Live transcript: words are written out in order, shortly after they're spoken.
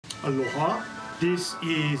Aloha. This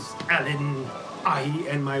is Alan, Ahi,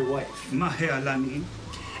 and my wife. Mahealani.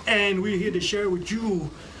 And we're here to share with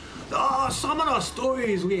you some of the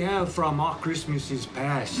stories we have from our Christmases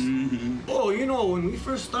past. Oh, you know, when we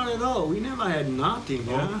first started out, we never had nothing,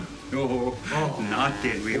 yeah?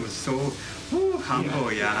 Nothing. We were so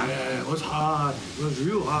humble, yeah. Yeah, it was hard. It was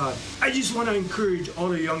real hard. I just want to encourage all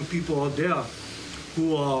the young people out there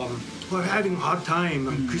who are having a hard time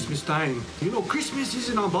on Christmas time. You know, Christmas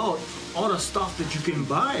isn't about all the stuff that you can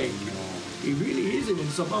buy. It really isn't.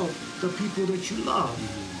 It's about the people that you love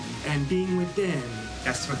and being with them.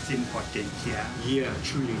 That's what's important, yeah. Yeah,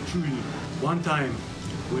 truly, truly. One time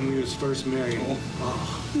when we was first married,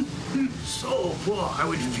 so poor. I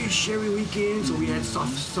would fish every weekend, so we had some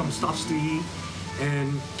stuffs to eat,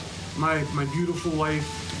 and my beautiful wife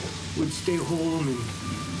would stay home and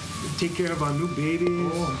take care of our new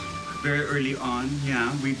babies. Very early on,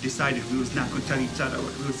 yeah, we decided we was not going to tell each other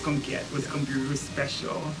what we was going to get. It was going to be real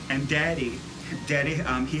special. And Daddy,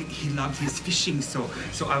 he loved his fishing, so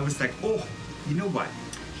I was like, oh, you know what?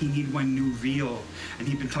 He need one new reel, and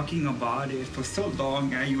he'd been talking about it for so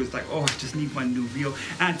long. Yeah, he was like, oh, I just need one new reel.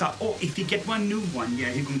 And I thought, oh, if he get one new one, yeah,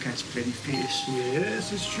 he gonna catch plenty fish.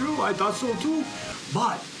 Yes, it's true. I thought so too.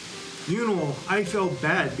 But you know, I felt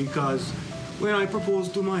bad because when I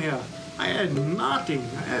proposed to Maya, I had nothing.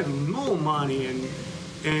 I had no money,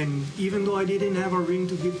 and even though I didn't have a ring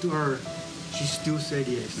to give to her, she still said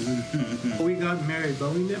yes. We got married,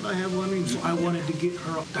 but we never had one ring, so I wanted to get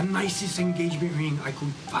her the nicest engagement ring I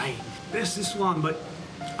could find. That's this one, but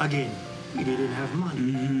again, we didn't have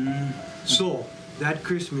money. So that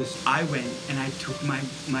Christmas, I went and I took my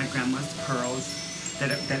grandma's pearls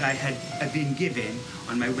that I had been given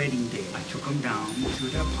on my wedding day. I took them down to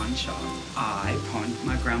the pawn shop. I pawned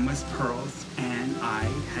my grandma's pearls, and I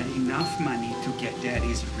had enough money to get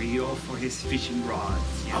Daddy's reel for his fishing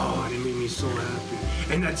rods. Yeah. Oh, it made me so happy.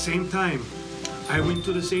 And at the same time, I went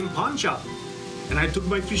to the same pawn shop, and I took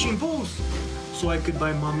my fishing poles so I could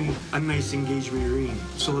buy Mommy a nice engagement ring.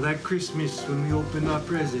 So that Christmas, when we opened our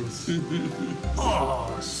presents, I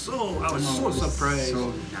was so surprised.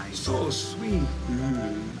 So nice. So sweet.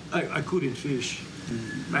 I couldn't fish.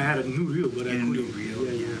 I had a new reel, but I couldn't. New reel,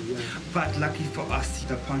 yeah. But lucky for us,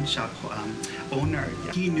 the pawn shop owner,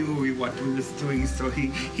 he knew what we was doing, so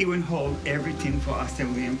he would hold everything for us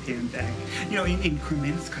and we didn't pay him back. You know, in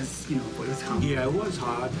increments, because, you know, it was hard. Yeah, it was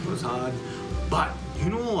hard. It was hard. But you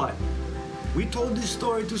know what? We told this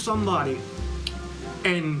story to somebody,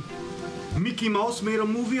 and Mickey Mouse made a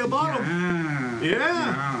movie about him.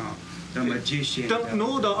 Yeah. The magician. The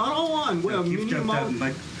other one. Well, Minnie Mouse.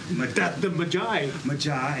 The Maji.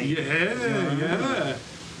 Maji.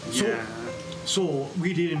 Yeah. So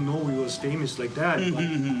we didn't know we was famous like that.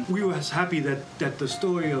 But we was happy that the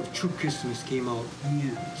story of True Christmas came out.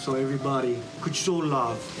 Yeah. So everybody could show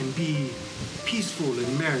love and be peaceful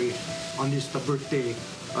and merry on the birthday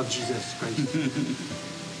of Jesus Christ.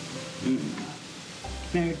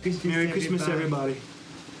 Merry Christmas, Merry Christmas, everybody.